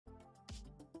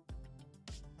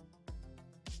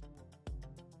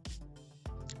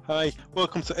Hi,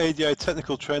 welcome to ADI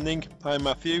Technical Training. I'm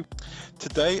Matthew.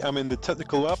 Today I'm in the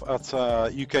technical lab at our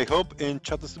UK hub in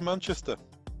Chadderton, Manchester.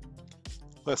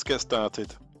 Let's get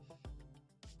started.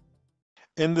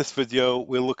 In this video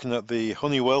we're looking at the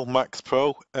Honeywell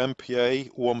MaxPro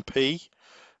MPA1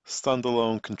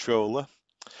 standalone controller.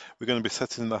 We're going to be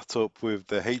setting that up with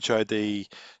the HID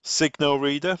Signo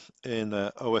reader in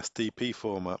OSDP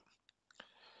format.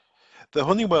 The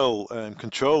Honeywell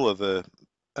controller, the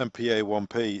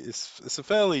MPA1 it's a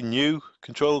fairly new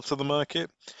controller to the market.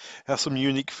 It has some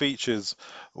unique features.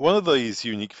 One of these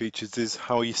unique features is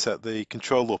how you set the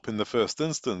control up in the first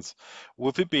instance.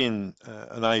 With it being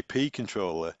an IP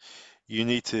controller, you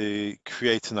need to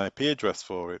create an IP address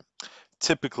for it.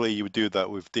 Typically you would do that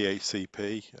with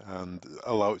DHCP and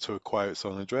allow it to acquire its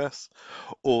own address,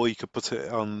 or you could put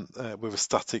it on with a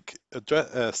static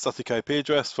IP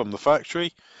address from the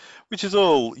factory, which is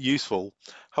all useful.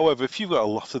 However, if you've got a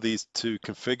lot of these to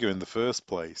configure in the first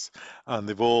place and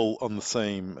they've all on the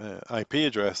same IP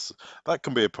address, that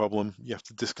can be a problem. You have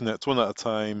to disconnect one at a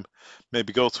time,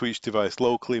 maybe go to each device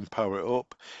locally and power it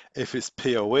up. If it's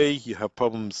PoE, you have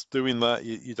problems doing that.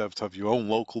 You'd have to have your own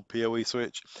local PoE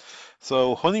switch.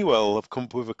 So Honeywell have come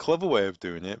up with a clever way of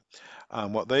doing it.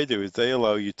 And what they do is they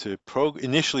allow you to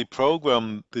initially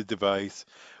program the device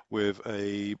with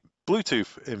a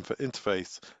Bluetooth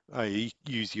interface, i.e.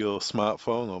 use your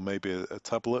smartphone or maybe a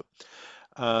tablet,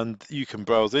 and you can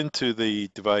browse into the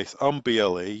device on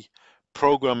BLE,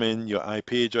 program in your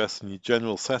IP address and your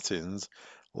general settings,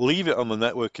 leave it on the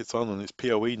network it's on its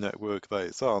PoE network that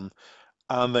it's on,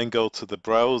 and then go to the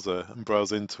browser and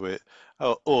browse into it,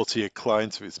 or to your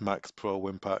client if it's MaxPro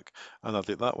WinPack, and add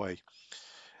it that way.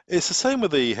 It's the same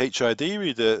with the HID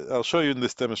reader. I'll show you in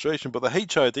this demonstration, but the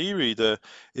HID reader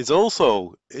is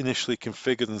also initially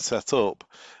configured and set up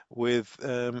with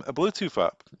a Bluetooth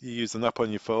app. You use an app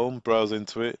on your phone, browse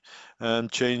into it, and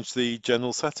change the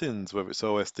general settings, whether it's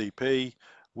OSDP,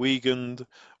 Weekend,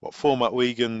 what format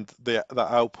Weekend that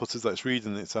output is that's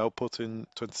reading its output in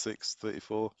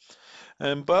 2634.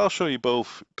 But I'll show you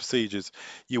both procedures.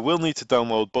 You will need to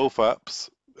download both apps.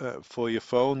 For your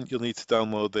phone, you'll need to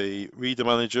download the Reader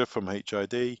Manager from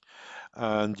HID,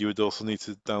 and you would also need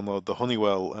to download the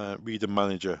Honeywell Reader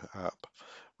Manager app.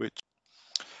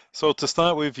 So to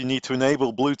start with, you need to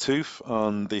enable Bluetooth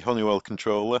on the Honeywell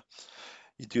controller.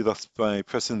 You do that by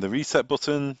pressing the reset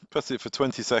button, press it for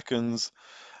 20 seconds,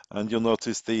 and you'll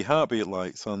notice the heartbeat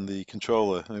lights on the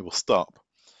controller, and it will stop.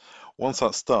 Once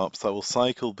that stops, that will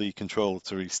cycle the controller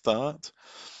to restart.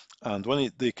 And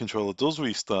when the controller does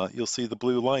restart, you'll see the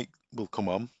blue light will come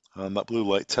on, and that blue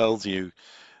light tells you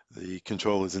the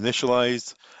controller is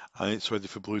initialized and it's ready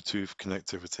for Bluetooth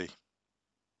connectivity.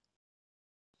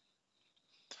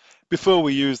 Before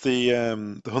we use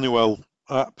the Honeywell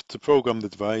app to program the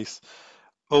device,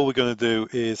 all we're going to do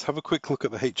is have a quick look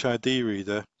at the HID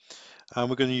reader, and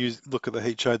we're going to look at the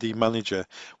HID manager.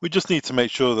 We just need to make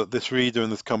sure that this reader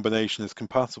and this combination is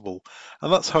compatible,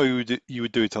 and that's how you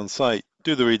would do it on site.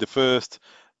 Do the reader first,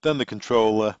 then the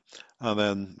controller, and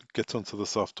then get onto the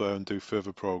software and do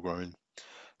further programming.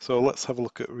 So let's have a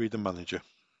look at Reader Manager.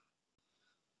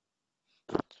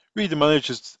 Reader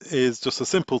Manager is just a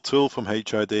simple tool from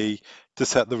HID to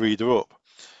set the reader up.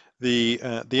 The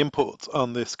input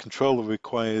on this controller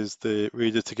requires the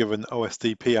reader to give an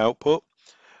OSDP output,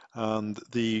 and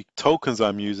the tokens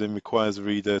I'm using requires the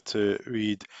reader to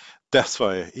read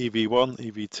DeskFire EV1,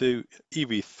 EV2,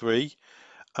 EV3,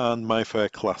 and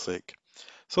MyFair Classic.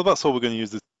 So that's all we're going to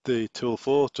use the tool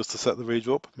for, just to set the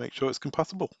reader up, make sure it's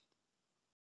compatible.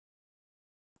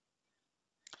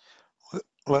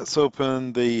 Let's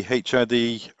open the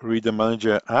HID Reader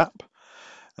Manager app,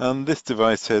 and this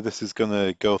device here, this is going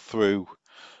to go through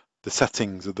the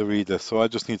settings of the reader, so I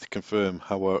just need to confirm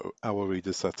how our reader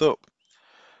is set up.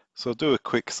 So do a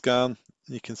quick scan.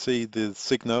 You can see the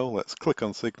Signo. Let's click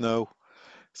on Signo.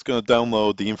 It's going to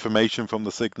download the information from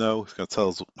the Signo. It's going to tell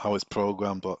us how it's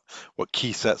programmed, what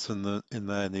key sets in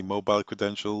there, any mobile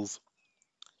credentials.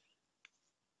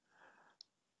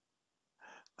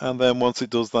 And then once it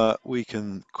does that, we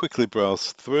can quickly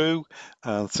browse through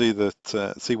and see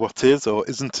what is or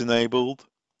isn't enabled.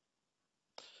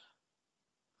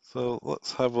 So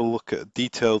let's have a look at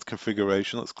detailed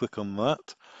configuration. Let's click on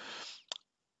that.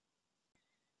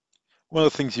 One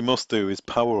of the things you must do is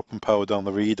power up and power down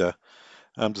the reader.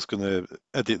 I'm just going to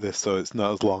edit this so it's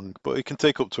not as long, but it can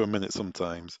take up to a minute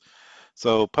sometimes.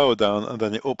 So power down, and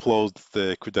then it uploads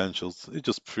the credentials. It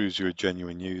just proves you're a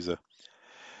genuine user.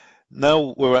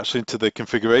 Now we're actually into the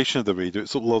configuration of the reader.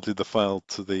 It's uploaded the file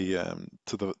to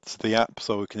the app,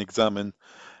 so we can examine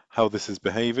how this is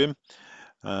behaving.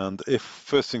 And if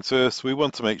first things first, we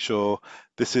want to make sure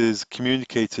this is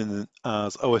communicating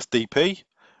as OSDP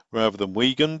rather than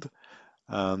Wiegand.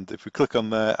 And if we click on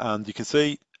there, and you can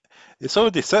see it's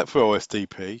already set for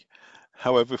OSDP.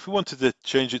 However, if we wanted to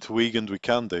change it to Wiegand, we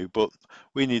can do, but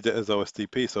we need it as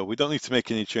OSDP, so we don't need to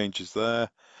make any changes there.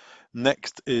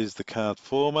 Next is the card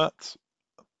format.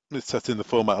 It's set in the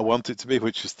format I want it to be,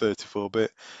 which is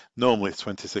 34-bit. Normally it's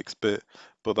 26-bit,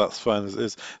 but that's fine as it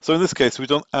is. So in this case, we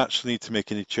don't actually need to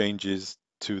make any changes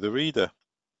to the reader.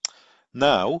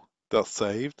 Now that's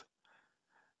saved.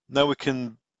 Now we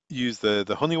can use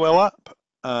the Honeywell app,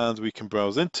 and we can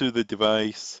browse into the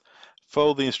device,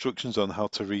 follow the instructions on how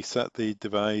to reset the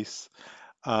device,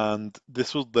 and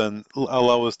this will then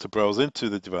allow us to browse into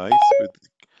the device.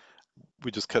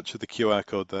 We just capture the QR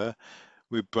code there.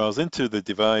 We browse into the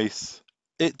device.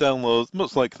 It downloads,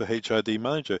 much like the HID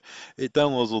manager, it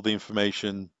downloads all the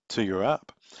information to your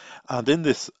app. And in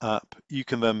this app, you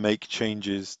can then make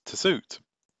changes to suit.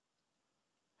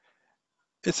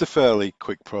 It's a fairly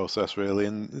quick process, really,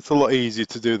 and it's a lot easier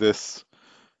to do this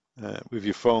with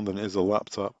your phone than it is a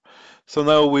laptop. So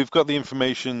now we've got the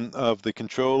information of the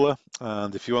controller,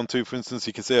 and if you want to, for instance,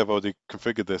 you can see I've already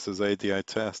configured this as ADI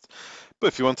test, but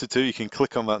if you wanted to, you can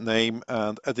click on that name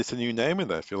and edit a new name in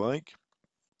there if you like.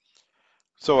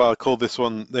 So I'll call this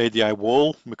one the ADI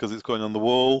wall because it's going on the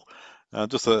wall.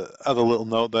 Just to add a little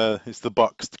note there, it's the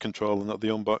boxed controller, not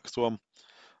the unboxed one.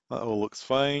 That all looks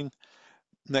fine.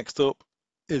 Next up,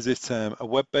 is it a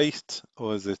web-based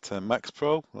or is it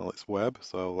MaxPro? Well, it's web,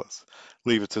 so let's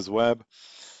leave it as web.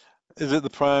 Is it the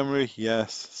primary?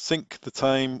 Yes. Sync the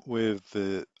time with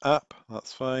the app,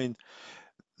 that's fine.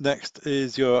 Next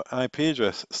is your IP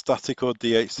address, static or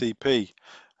DHCP.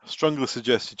 I strongly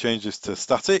suggest you change this to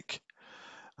static.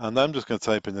 And I'm just going to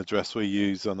type in the address we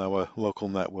use on our local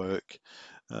network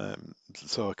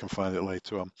so I can find it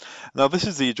later on. Now this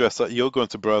is the address that you're going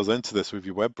to browse into this with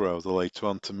your web browser later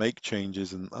on to make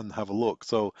changes and have a look.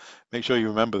 So make sure you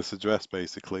remember this address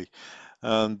basically.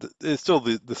 And it's still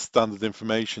the standard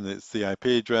information. It's the IP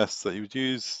address that you would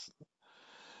use.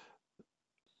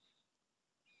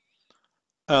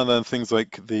 And then things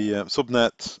like the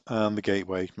subnet and the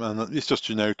gateway, and it's just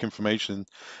generic information,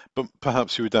 but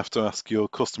perhaps you would have to ask your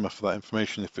customer for that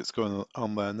information if it's going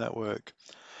on their network.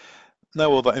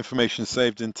 Now all that information is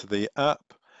saved into the app.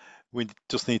 We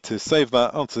just need to save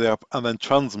that onto the app and then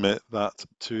transmit that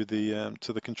to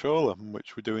the controller,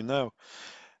 which we're doing now.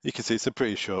 You can see it's a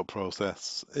pretty short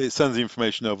process. It sends the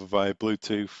information over via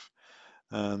Bluetooth,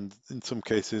 and in some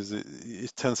cases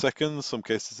it's 10 seconds, some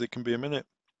cases it can be a minute.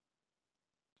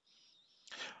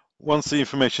 Once the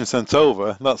information is sent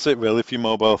over, that's it really for your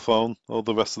mobile phone. All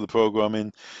the rest of the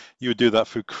programming, you would do that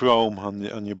through Chrome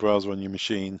on your browser on your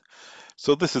machine.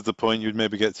 So this is the point you'd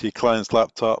maybe get to your client's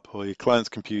laptop or your client's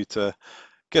computer,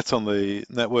 get on the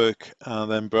network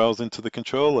and then browse into the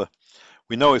controller.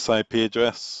 We know its IP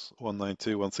address,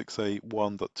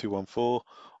 192.168.1.214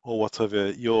 or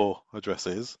whatever your address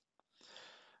is.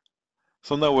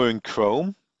 So now we're in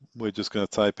Chrome. We're just going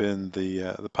to type in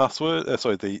the password,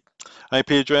 the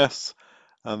IP address,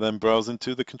 and then browse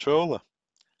into the controller.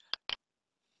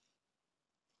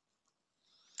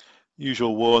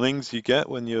 Usual warnings you get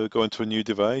when you're going to a new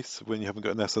device, when you haven't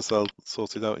got an SSL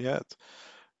sorted out yet.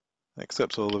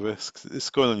 Accept all the risks. It's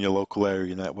going on your local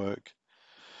area network.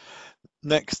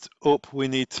 Next up, we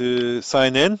need to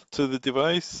sign in to the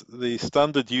device. The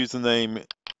standard username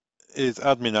is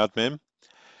admin.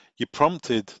 You're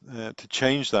prompted to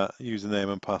change that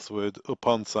username and password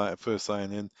upon first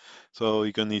sign in. So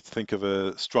you're going to need to think of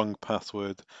a strong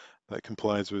password that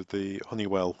complies with the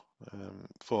Honeywell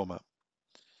format.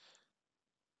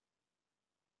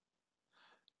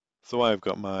 So I've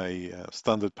got my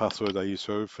standard password I use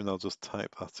for everything. I'll just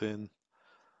type that in.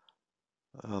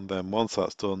 And then once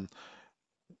that's done,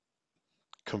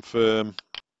 confirm,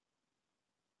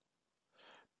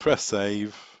 press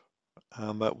save,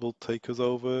 and that will take us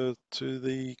over to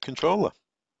the controller.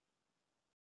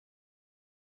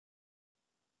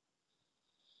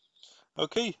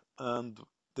 Okay, and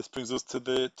this brings us to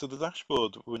the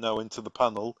dashboard. We're now into the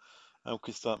panel and we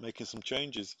can start making some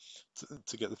changes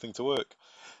to get the thing to work.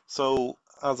 So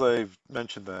as I've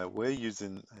mentioned there, we're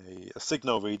using a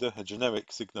Signo reader, a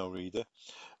generic Signo reader,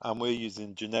 and we're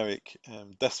using generic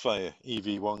Desfire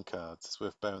EV1 cards. It's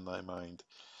worth bearing that in mind.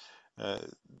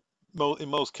 In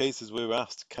most cases, we're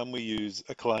asked, can we use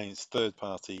a client's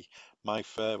third-party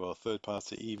MyFair or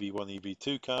third-party EV1,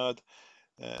 EV2 card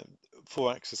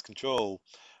for access control,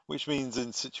 which means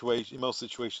in most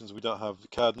situations we don't have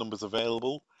card numbers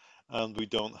available and we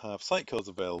don't have site codes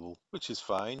available, which is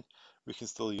fine. We can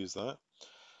still use that.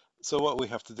 So what we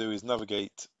have to do is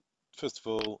navigate first of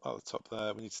all, at the top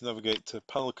there, we need to navigate to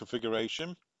panel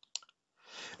configuration.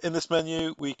 In this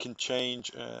menu, we can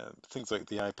change things like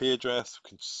the IP address. We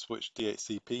can switch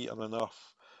DHCP on and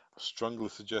off. I strongly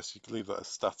suggest you leave that as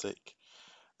static.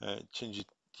 Change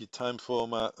your time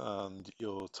format and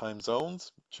your time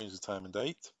zones. Change the time and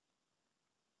date.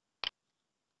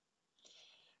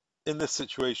 In this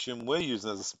situation, we're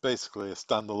using it as basically a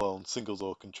standalone single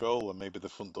door controller, maybe the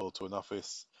front door to an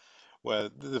office where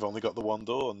they've only got the one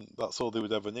door and that's all they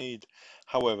would ever need.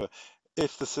 However,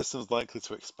 if the system is likely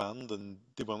to expand and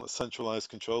they want a centralized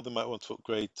control, they might want to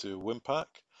upgrade to WinPack.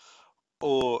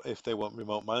 Or if they want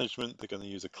remote management, they're going to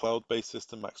use a cloud-based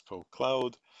system, MaxPro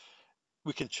Cloud.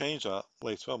 We can change that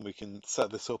later on. We can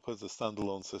set this up as a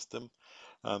standalone system.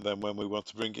 And then when we want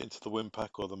to bring it into the WinPack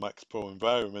or the MaxPro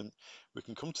environment, we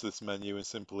can come to this menu and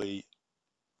simply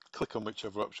click on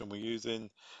whichever option we're using,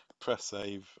 press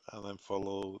save, and then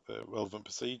follow the relevant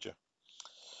procedure.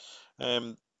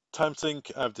 Time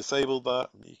sync, I've disabled that.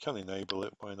 You can enable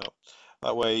it, why not?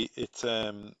 That way it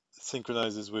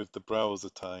synchronizes with the browser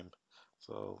time.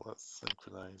 So let's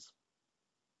synchronize.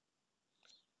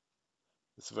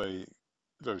 It's a very,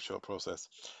 very short process.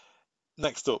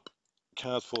 Next up,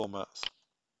 card formats.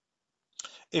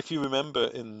 If you remember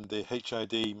in the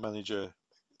HID manager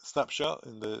snapshot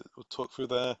in the talk through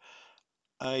there,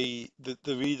 the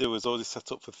reader was already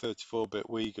set up for 34-bit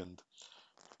Weekend.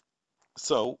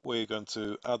 So we're going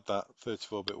to add that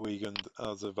 34-bit Weekend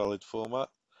as a valid format,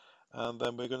 and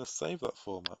then we're going to save that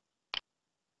format.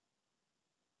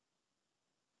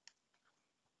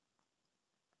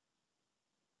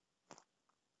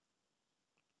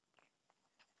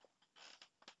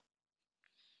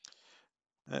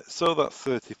 So that's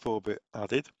 34-bit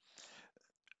added.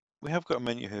 We have got a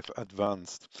menu here for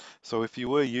advanced. So if you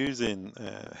were using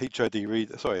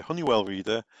Honeywell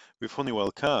reader with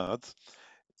Honeywell cards,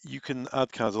 you can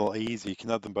add cards a lot easier. You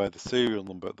can add them by the serial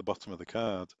number at the bottom of the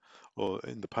card or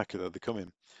in the packet that they come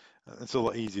in. It's a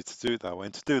lot easier to do it that way.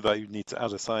 And to do that, you need to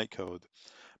add a site code.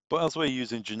 But as we're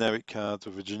using generic cards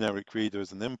with a generic reader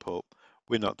as an input,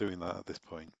 we're not doing that at this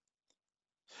point.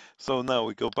 So now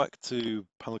we go back to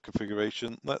panel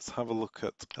configuration. Let's have a look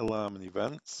at alarm and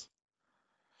events.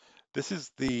 This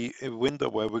is the window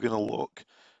where we're going to look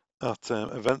at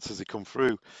events as they come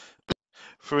through.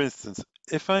 For instance,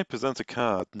 if I present a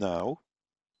card now,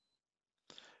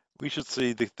 we should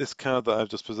see that this card that I've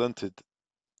just presented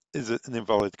is an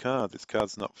invalid card. This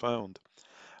card's not found.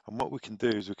 And what we can do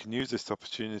is we can use this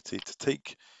opportunity to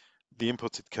take the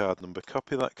inputted card number,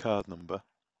 copy that card number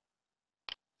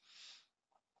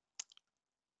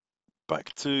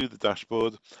back to the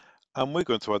dashboard, and we're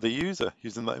going to add a user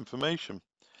using that information.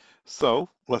 So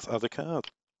let's add a card.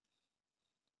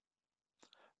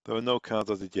 There are no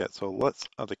cards added yet, so let's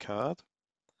add a card.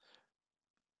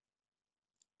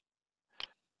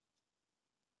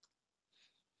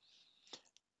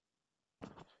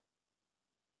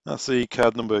 That's the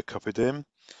card number copied in.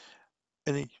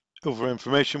 Any other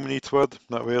information we need to add?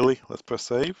 Not really. Let's press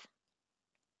save.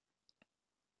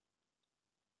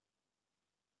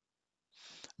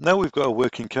 Now we've got a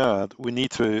working card, we need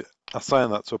to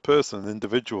assign that to a person, an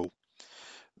individual.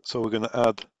 So we're going to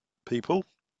add people.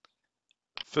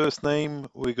 First name,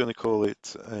 we're going to call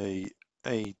it a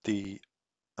AD,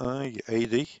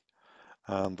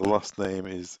 and the last name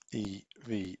is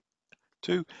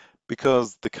EV2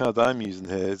 because the card I'm using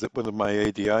here is one of my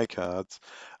ADI cards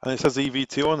and it says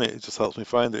EV2 on it. It just helps me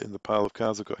find it in the pile of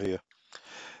cards I've got here.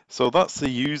 So that's the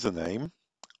username.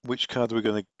 Which card are we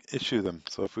going to issue them?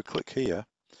 So if we click here,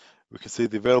 we can see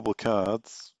the available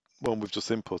cards, one we've just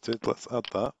inputted. Let's add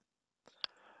that.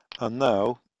 And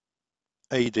now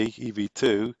AD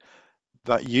EV2,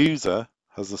 that user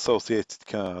has an associated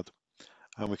card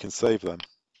and we can save them.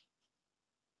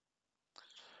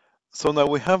 So now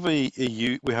we have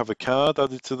a card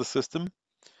added to the system.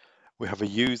 We have a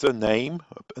user name,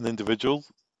 an individual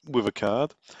with a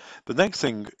card. The next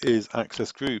thing is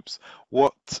access groups.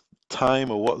 What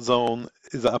time or what zone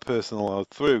is that person allowed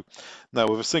through? Now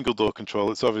with a single door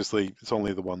control, it's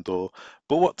only the one door,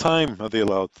 but what time are they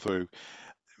allowed through?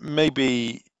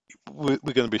 Maybe we're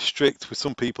going to be strict with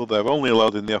some people. They're only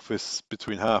allowed in the office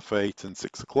between 8:30 and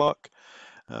 6 o'clock.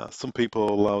 Some people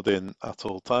are allowed in at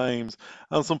all times,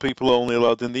 and some people are only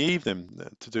allowed in the evening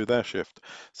to do their shift.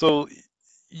 So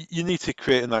you need to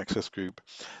create an access group.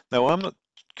 Now, I'm not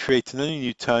creating any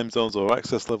new time zones or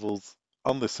access levels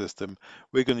on the system.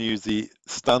 We're going to use the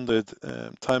standard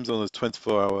time zone as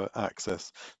 24-hour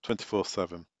access,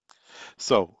 24/7.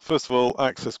 So first of all,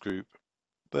 access group.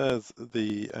 There's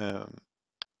the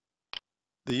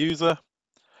user.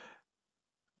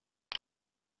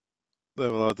 They're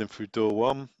allowed in through door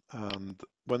 1, and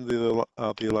when they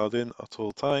are they allowed in at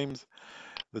all times.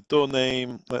 The door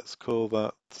name, let's call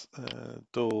that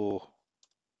door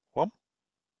 1.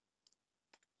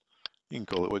 You can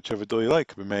call it whichever door you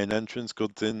like. It could be main entrance,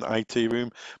 goods in, IT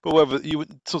room, but whether you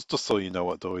just so you know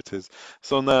what door it is.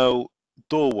 So now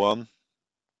door 1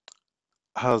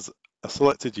 has a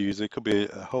selected user. It could be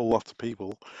a whole lot of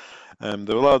people.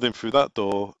 They're allowed in through that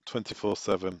door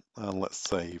 24/7, and let's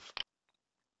save.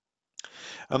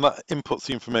 And that inputs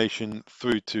the information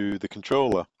through to the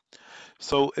controller.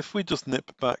 So if we just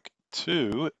nip back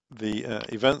to the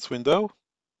events window,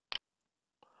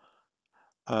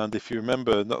 and if you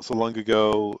remember not so long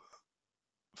ago,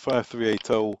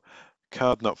 5380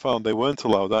 card not found, they weren't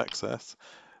allowed access.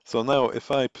 So now if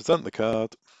I present the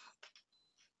card,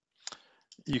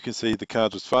 you can see the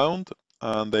card was found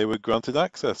and they were granted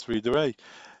access, read array.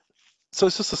 So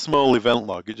it's just a small event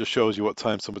log. It just shows you what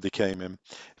time somebody came in.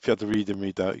 If you had the read in,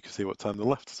 read out, you can see what time they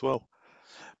left as well.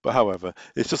 But however,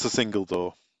 it's just a single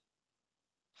door.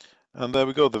 And there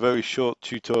we go, the very short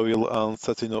tutorial on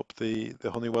setting up the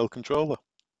Honeywell controller.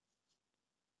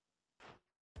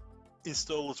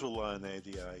 Installers rely on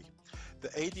ADI. The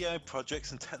ADI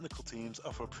projects and technical teams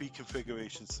offer a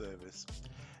pre-configuration service.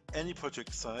 Any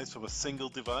project size from a single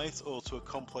device or to a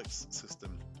complex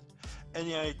system.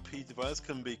 Any IP device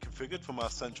can be configured from our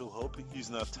central hub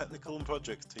using our technical and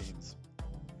projects teams.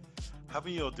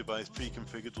 Having your device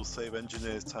pre-configured will save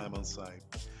engineers time on site.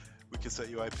 We can set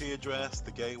your IP address,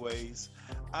 the gateways,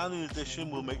 and in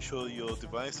addition we'll make sure your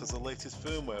device has the latest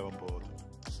firmware on board.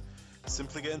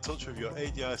 Simply get in touch with your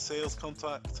ADI sales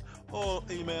contact or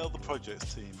email the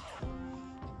projects team.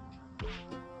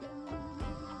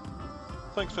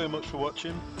 Thanks very much for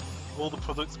watching. All the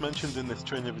products mentioned in this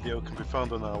training video can be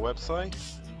found on our website.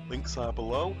 Links are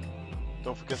below.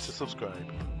 Don't forget to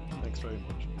subscribe. Thanks very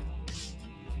much.